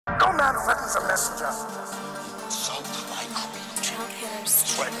Go manifest as a messenger. Sold my creed.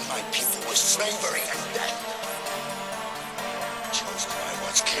 Threatened my people with slavery and death. Chosen by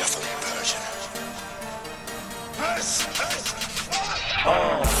what's carefully Persian.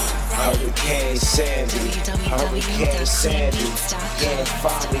 Hurricane Sandy, Hurricane Sandy. Can't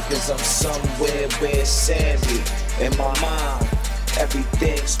find me cause I'm somewhere where it's sandy. In my mind,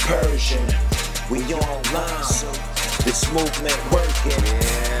 everything's Persian. We online, this movement working.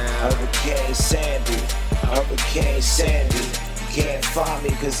 Hurricane Sandy, Hurricane Sandy. Can't find me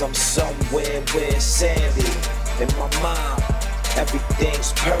cause I'm somewhere where it's sandy. In my mind,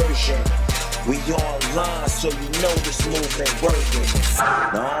 everything's Persian. We online, so you know this movement working.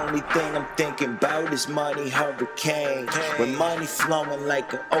 The only thing I'm thinking about is money, hurricane. When money flowing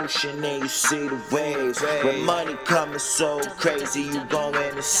like an ocean and you see the waves. When money coming so crazy, you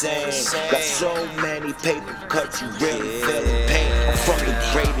going insane. Got so many paper cuts, you really feel the pain. I'm from the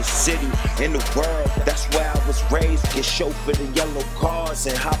greatest city in the world, that's where I was raised. Get chauffeur the yellow cars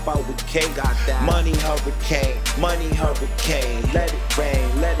and hop out with K. Money hurricane, let it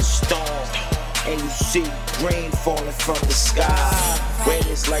rain, let it storm. And you see green falling from the sky. Where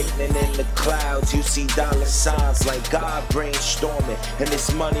there's lightning in the clouds, you see dollar signs like God brainstorming. And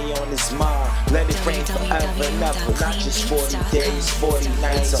there's money on his mind. Let it rain forever and ever, not just 40 days, 40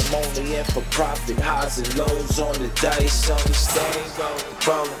 nights. I'm only in for profit, highs and lows on the dice. On the stage,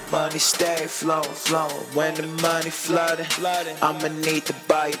 rolling, money stay flowing. When the money flooding, I'ma need to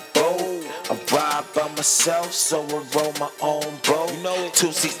buy a boat. I ride by myself, so I roll my own boat.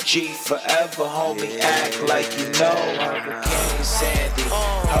 2CG forever, homie, act like you know. Hurricane Sandy,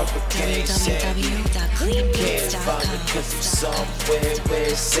 Hurricane Sandy. Can't find me cause I'm somewhere where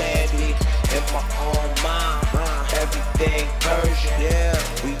it's sandy. In my own mind, everything Persian.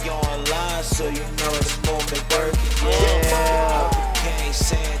 We online, so you know this movement working. Hurricane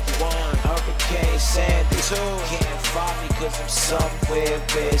Sandy, Hurricane Sandy. Can't find me cause I'm somewhere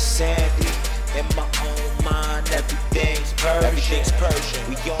where it's sandy. In my own mind, everything's Persian.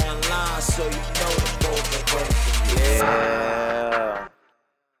 We online, so you know the movement working.